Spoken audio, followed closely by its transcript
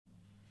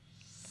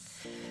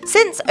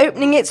Since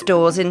opening its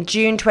doors in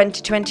June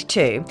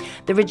 2022,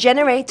 the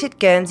regenerated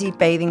Guernsey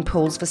bathing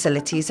pools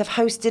facilities have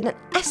hosted an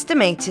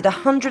estimated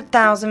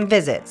 100,000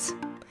 visits.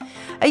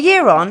 A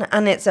year on,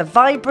 and it's a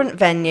vibrant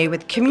venue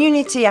with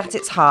community at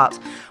its heart,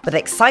 with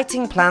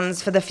exciting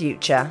plans for the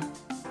future.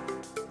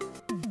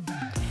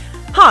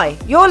 Hi,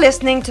 you're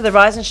listening to the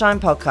Rise and Shine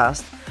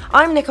podcast.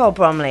 I'm Nicole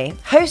Bromley,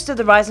 host of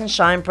the Rise and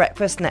Shine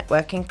Breakfast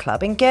Networking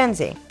Club in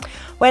Guernsey,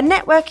 where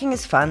networking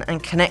is fun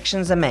and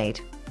connections are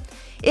made.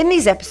 In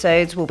these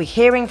episodes, we'll be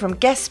hearing from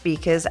guest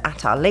speakers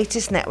at our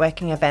latest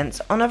networking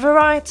events on a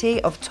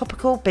variety of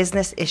topical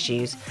business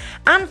issues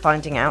and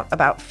finding out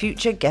about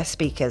future guest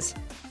speakers.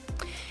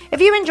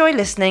 If you enjoy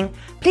listening,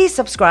 please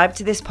subscribe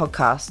to this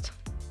podcast.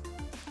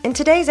 In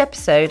today's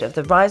episode of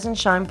the Rise and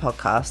Shine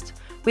podcast,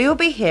 we will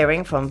be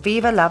hearing from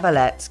Vive La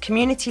Vallette's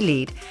community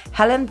lead,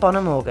 Helen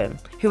Bonner-Morgan,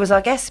 who was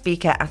our guest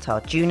speaker at our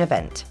June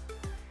event.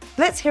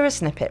 Let's hear a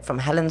snippet from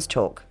Helen's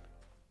talk.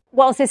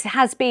 Whilst this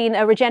has been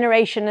a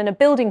regeneration and a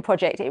building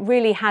project, it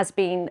really has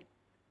been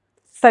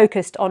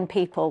focused on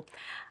people,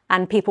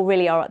 and people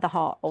really are at the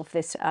heart of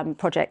this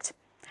project.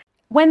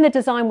 When the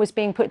design was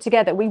being put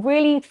together, we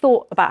really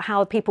thought about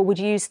how people would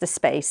use the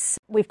space.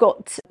 We've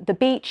got the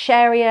beach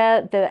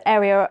area, the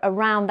area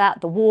around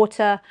that, the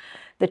water,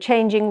 the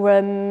changing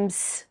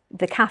rooms,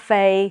 the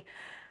cafe,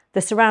 the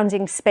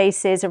surrounding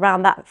spaces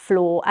around that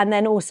floor, and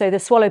then also the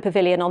Swallow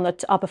Pavilion on the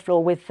upper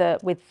floor with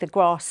the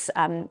grass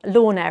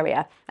lawn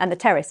area and the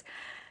terrace.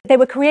 They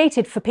were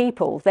created for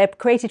people. They're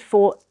created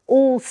for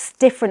all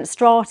different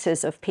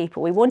stratas of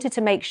people. We wanted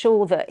to make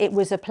sure that it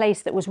was a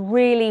place that was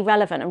really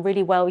relevant and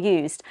really well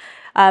used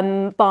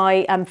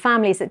by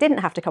families that didn't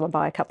have to come and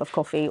buy a cup of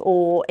coffee,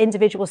 or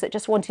individuals that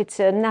just wanted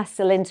to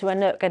nestle into a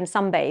nook and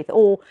sunbathe,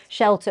 or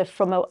shelter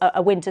from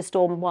a winter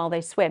storm while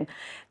they swim.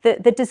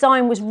 The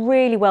design was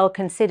really well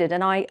considered,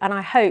 and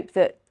I hope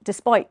that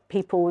despite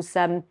people's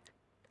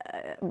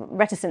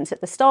reticence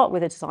at the start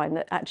with the design,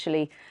 that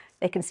actually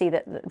they can see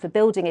that the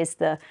building is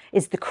the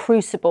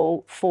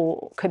crucible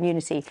for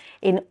community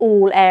in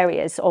all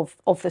areas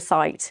of the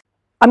site.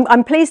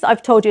 I'm pleased that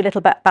I've told you a little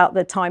bit about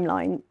the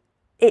timeline.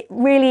 It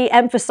really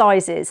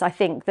emphasises, I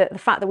think, that the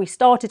fact that we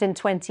started in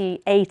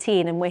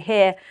 2018 and we're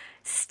here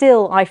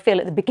still, I feel,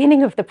 at the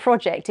beginning of the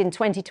project in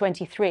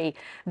 2023,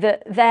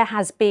 that there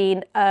has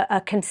been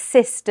a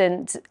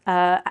consistent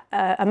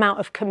amount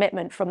of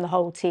commitment from the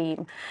whole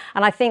team.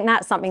 And I think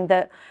that's something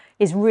that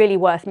is really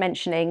worth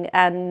mentioning.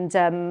 And,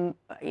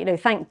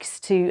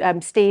 thanks to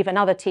Steve and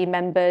other team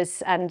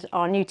members and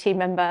our new team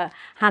member,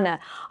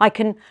 Hannah,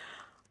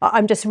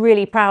 I'm just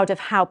really proud of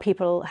how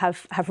people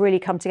have really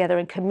come together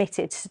and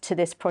committed to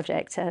this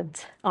project.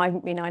 And I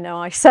know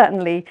I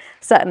certainly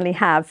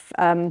have.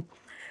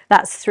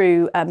 That's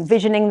through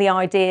visioning the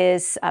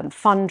ideas,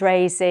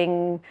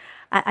 fundraising,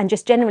 and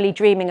just generally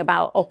dreaming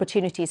about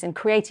opportunities and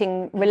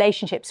creating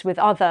relationships with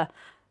other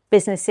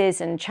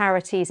businesses and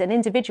charities and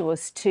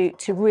individuals to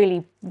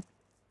really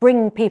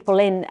bring people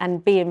in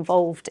and be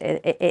involved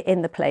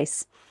in the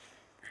place.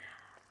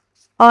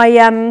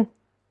 I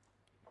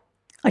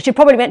should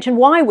probably mention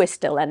why we're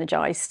still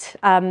energised.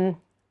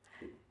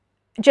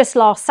 Just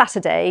last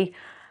Saturday,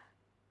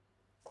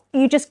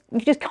 you just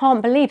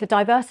can't believe the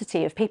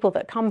diversity of people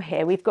that come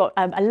here. We've got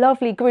a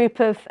lovely group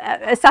of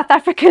South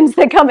Africans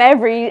that come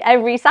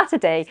every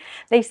Saturday.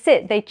 They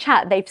sit, they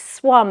chat, they've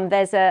swum.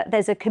 There's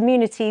a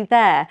community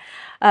there.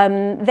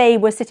 They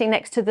were sitting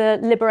next to the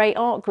Liberate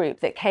Art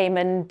Group that came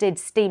and did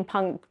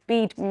steampunk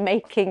bead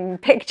making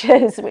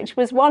pictures, which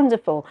was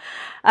wonderful.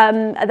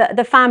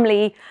 The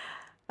family.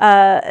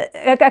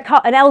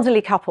 An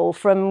elderly couple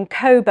from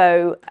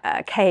Kobo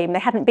came. They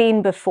hadn't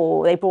been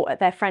before. They brought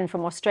their friend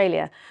from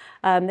Australia.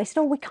 They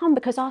said, we come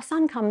because our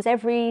son comes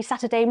every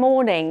Saturday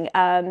morning.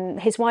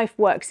 His wife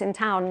works in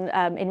town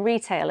in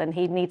retail and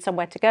he needs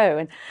somewhere to go.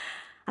 And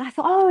I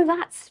thought,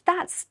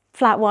 that's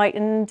Flat White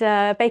and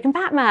Bacon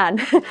Batman.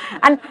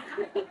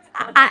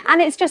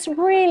 and it's just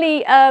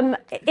really,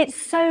 it's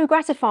so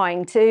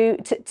gratifying to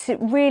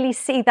really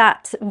see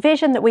that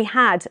vision that we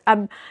had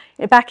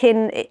back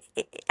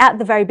at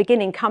the very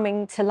beginning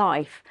coming to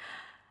life.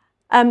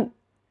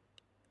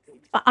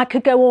 I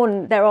could go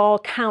on. There are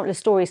countless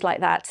stories like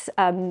that.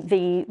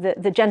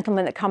 The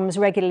gentleman that comes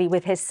regularly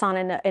with his son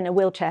in a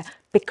wheelchair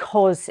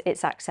because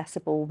it's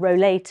accessible.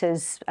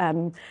 Rollators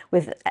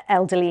with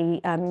elderly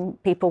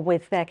people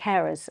with their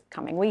carers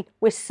coming.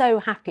 We're so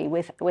happy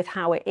with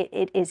how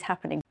it is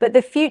happening. But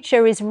the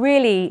future is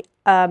really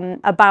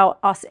about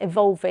us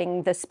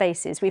evolving the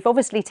spaces. We've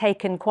obviously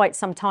taken quite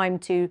some time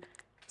to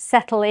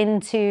settle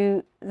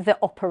into the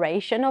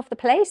operation of the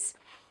place.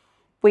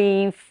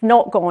 We've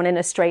not gone in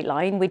a straight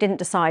line. We didn't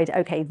decide,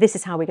 okay, this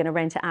is how we're going to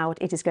rent it out.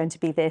 It is going to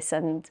be this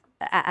and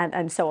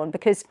so on,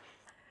 because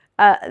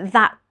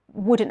that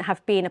wouldn't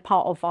have been a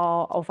part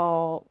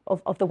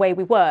of the way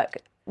we work.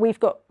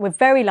 We're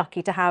very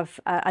lucky to have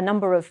a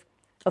number of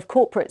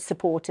corporate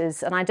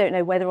supporters, and I don't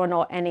know whether or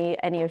not any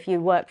of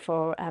you work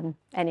for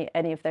any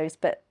of those,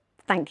 but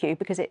thank you,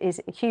 because it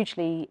is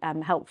hugely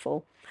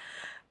helpful.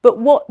 But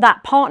what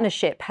that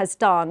partnership has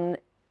done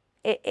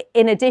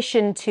in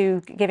addition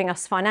to giving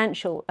us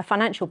a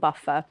financial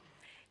buffer,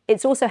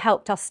 it's also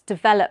helped us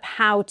develop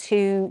how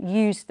to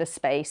use the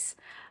space.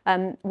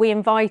 We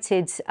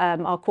invited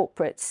our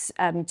corporates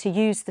to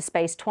use the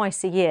space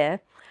twice a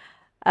year,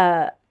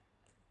 and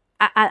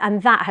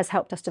that has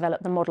helped us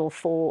develop the model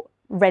for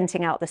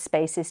renting out the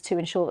spaces to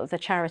ensure that the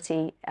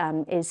charity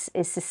is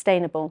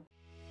sustainable.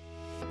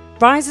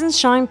 Rise and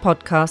Shine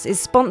podcast is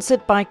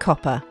sponsored by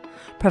Copper,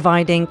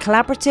 providing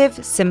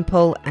collaborative,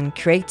 simple and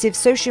creative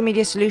social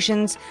media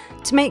solutions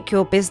to make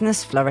your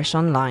business flourish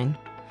online.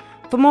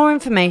 For more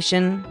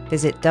information,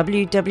 visit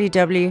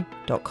www.copper.gg.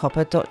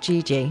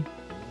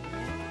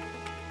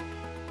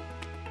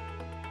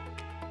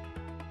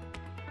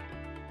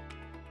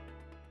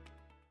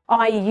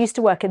 I used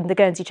to work in the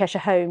Guernsey Cheshire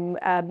Home,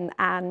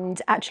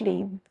 and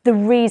actually the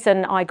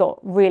reason I got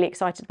really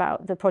excited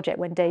about the project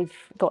when Dave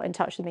got in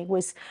touch with me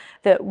was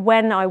that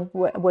when I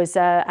was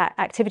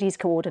activities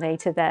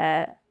coordinator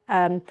there,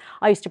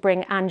 I used to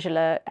bring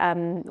Angela,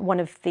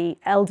 one of the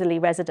elderly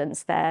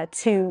residents there,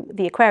 to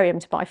the aquarium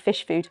to buy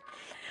fish food.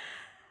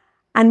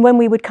 And when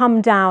we would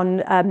come down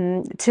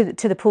to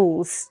the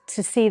pools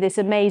to see this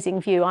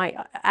amazing view,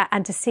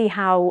 and to see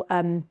how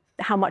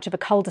much of a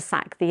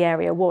cul-de-sac the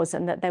area was,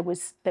 and that there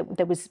was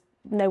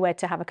nowhere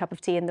to have a cup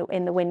of tea in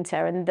the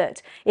winter, and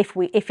that if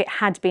it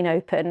had been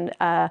open,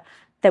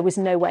 there was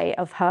no way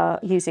of her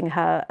using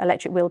her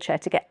electric wheelchair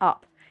to get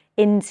up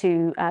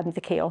into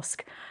the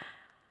kiosk.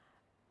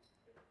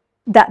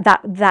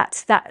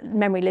 That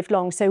memory lived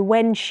long. So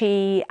when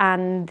she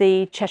and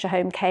the Cheshire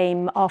Home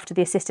came after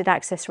the assisted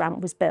access ramp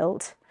was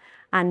built,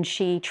 and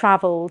she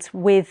travelled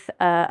with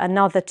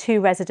another 2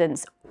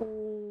 residents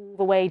all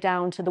the way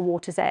down to the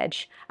water's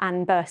edge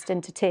and burst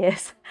into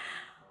tears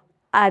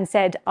and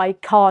said, I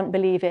can't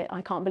believe it.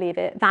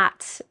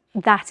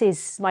 That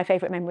is my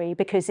favourite memory,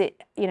 because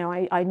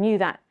I knew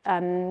that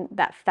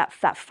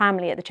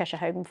family at the Cheshire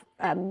Home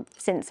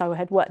since I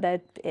had worked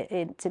there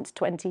since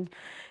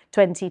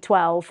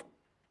 2012.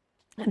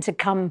 And to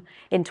come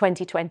in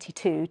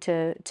 2022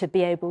 to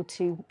be able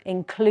to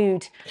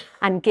include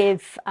and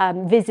give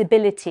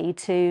visibility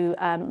to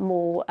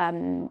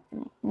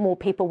more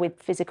people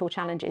with physical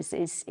challenges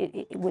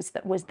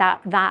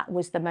that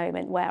was the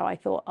moment where I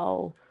thought,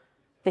 oh,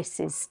 this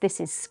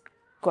is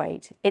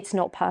great. It's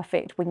not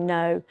perfect, we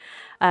know,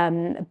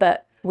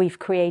 but we've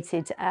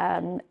created,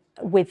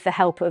 with the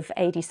help of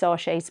AD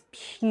Sarche's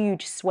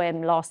huge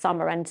swim last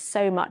summer and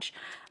so much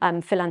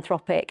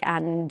philanthropic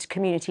and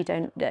community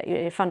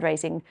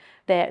fundraising,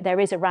 there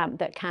is a ramp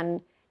that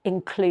can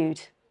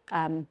include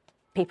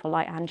people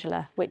like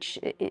Angela, which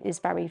is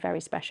very, very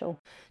special.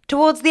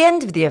 Towards the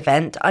end of the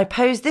event, I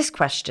posed this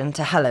question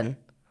to Helen.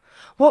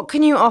 What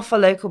can you offer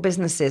local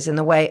businesses in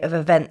the way of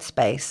event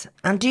space?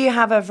 And do you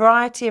have a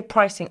variety of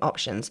pricing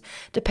options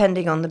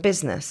depending on the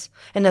business?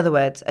 In other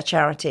words, a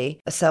charity,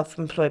 a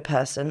self-employed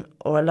person,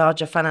 or a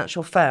larger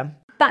financial firm?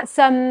 That's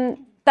a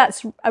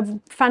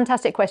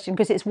fantastic question,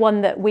 because it's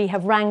one that we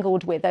have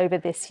wrangled with over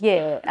this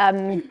year.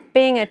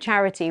 Being a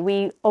charity,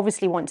 we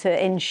obviously want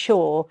to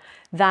ensure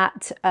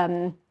that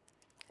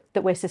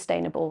we're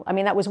sustainable. I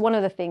mean, that was one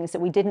of the things that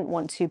we didn't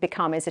want to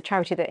become, as a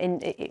charity that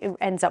it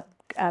ends up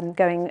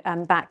going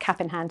back cap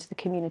in hand to the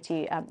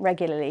community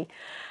regularly.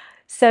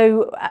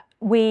 So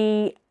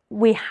we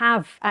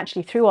have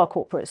actually, through our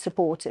corporate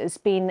supporters,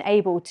 been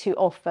able to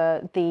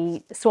offer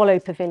the Swallow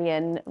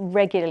Pavilion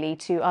regularly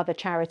to other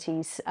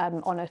charities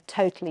on a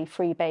totally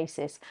free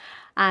basis.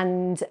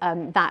 And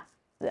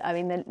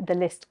the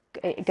list,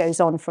 it goes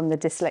on from the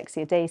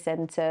Dyslexia Day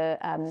Centre.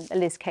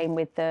 Liz came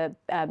with the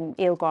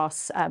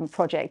Eelgrass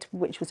project,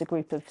 which was a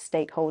group of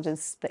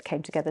stakeholders that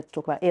came together to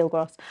talk about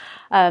eelgrass.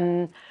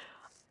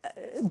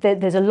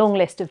 There's a long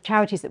list of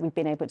charities that we've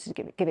been able to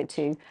give it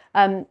to.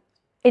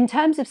 In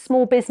terms of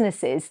small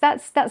businesses,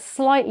 that's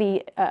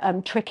slightly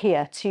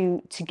trickier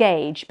to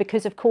gauge,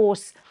 because of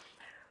course,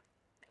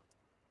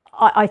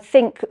 I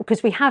think,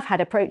 because we have had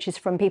approaches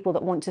from people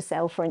that want to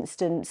sell, for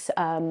instance,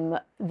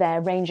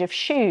 their range of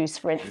shoes,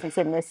 for instance,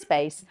 in this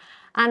space.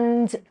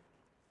 And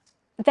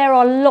there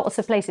are lots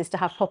of places to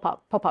have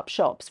pop-up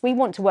shops. We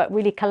want to work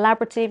really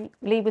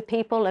collaboratively with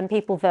people, and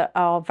people that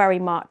are very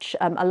much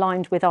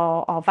aligned with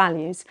our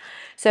values.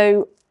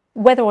 So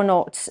whether or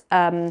not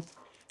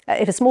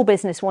if a small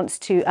business wants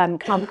to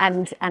come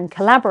and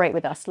collaborate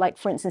with us, like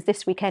for instance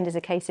this weekend is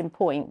a case in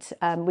point,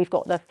 we've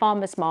got the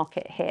farmers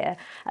market here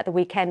at the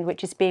weekend,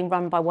 which is being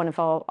run by one of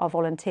our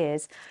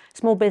volunteers.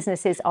 Small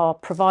businesses are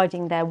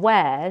providing their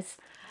wares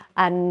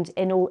and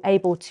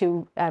able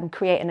to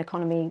create an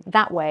economy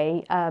that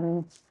way,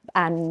 and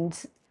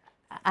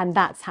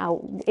that's how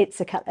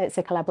it's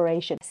a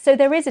collaboration. So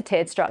there is a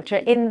tiered structure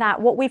in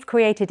that what we've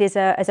created is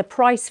a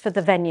price for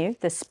the venue,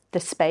 the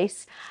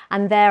space,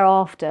 and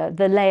thereafter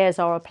the layers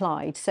are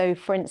applied. So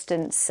for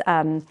instance,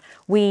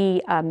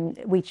 we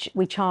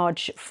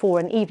charge for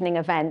an evening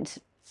event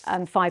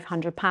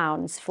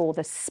 £500 for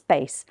the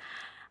space.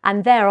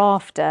 And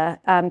thereafter,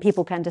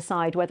 people can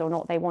decide whether or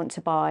not they want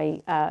to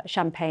buy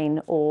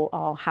champagne or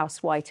our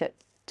house white at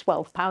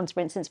 £12, for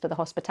instance, for the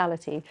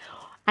hospitality.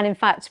 And in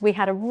fact, we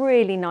had a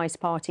really nice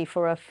party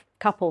for a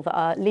couple that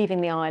are leaving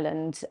the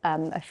island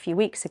a few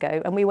weeks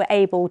ago, and we were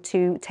able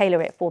to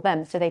tailor it for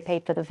them. So they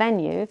paid for the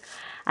venue,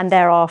 and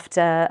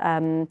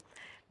thereafter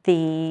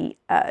the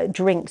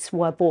drinks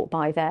were bought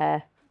by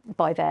their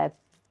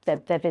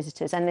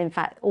visitors. And in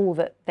fact, all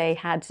that they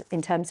had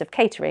in terms of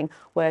catering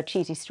were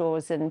cheesy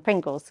straws and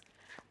Pringles.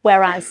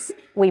 Whereas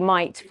we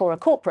might, for a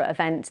corporate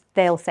event,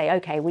 they'll say,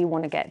 okay, we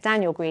want to get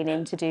Daniel Green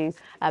in to do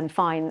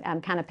fine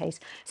canapés.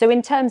 So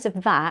in terms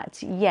of that,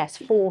 yes,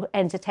 for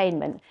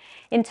entertainment.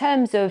 In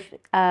terms of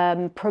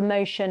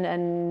promotion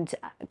and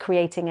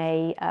creating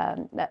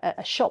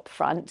a shop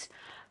front,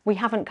 we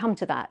haven't come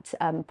to that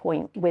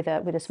point with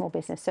a small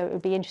business. So it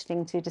would be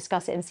interesting to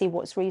discuss it and see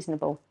what's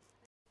reasonable.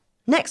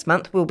 Next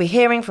month, we'll be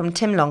hearing from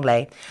Tim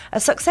Longley, a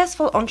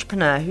successful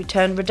entrepreneur who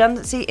turned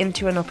redundancy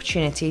into an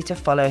opportunity to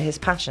follow his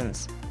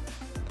passions.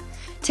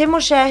 Tim will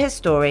share his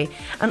story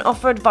and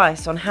offer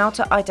advice on how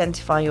to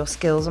identify your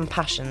skills and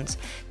passions,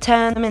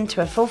 turn them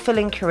into a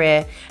fulfilling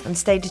career, and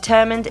stay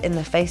determined in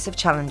the face of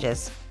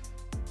challenges.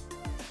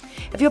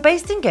 If you're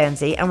based in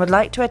Guernsey and would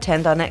like to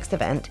attend our next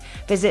event,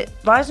 visit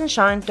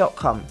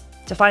riseandshine.com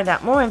to find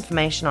out more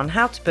information on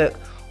how to book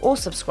or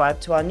subscribe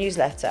to our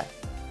newsletter.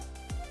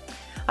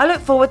 I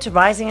look forward to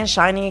rising and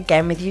shining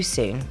again with you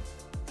soon.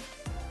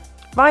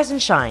 Rise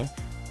and Shine,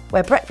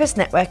 where breakfast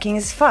networking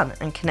is fun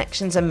and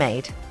connections are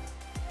made.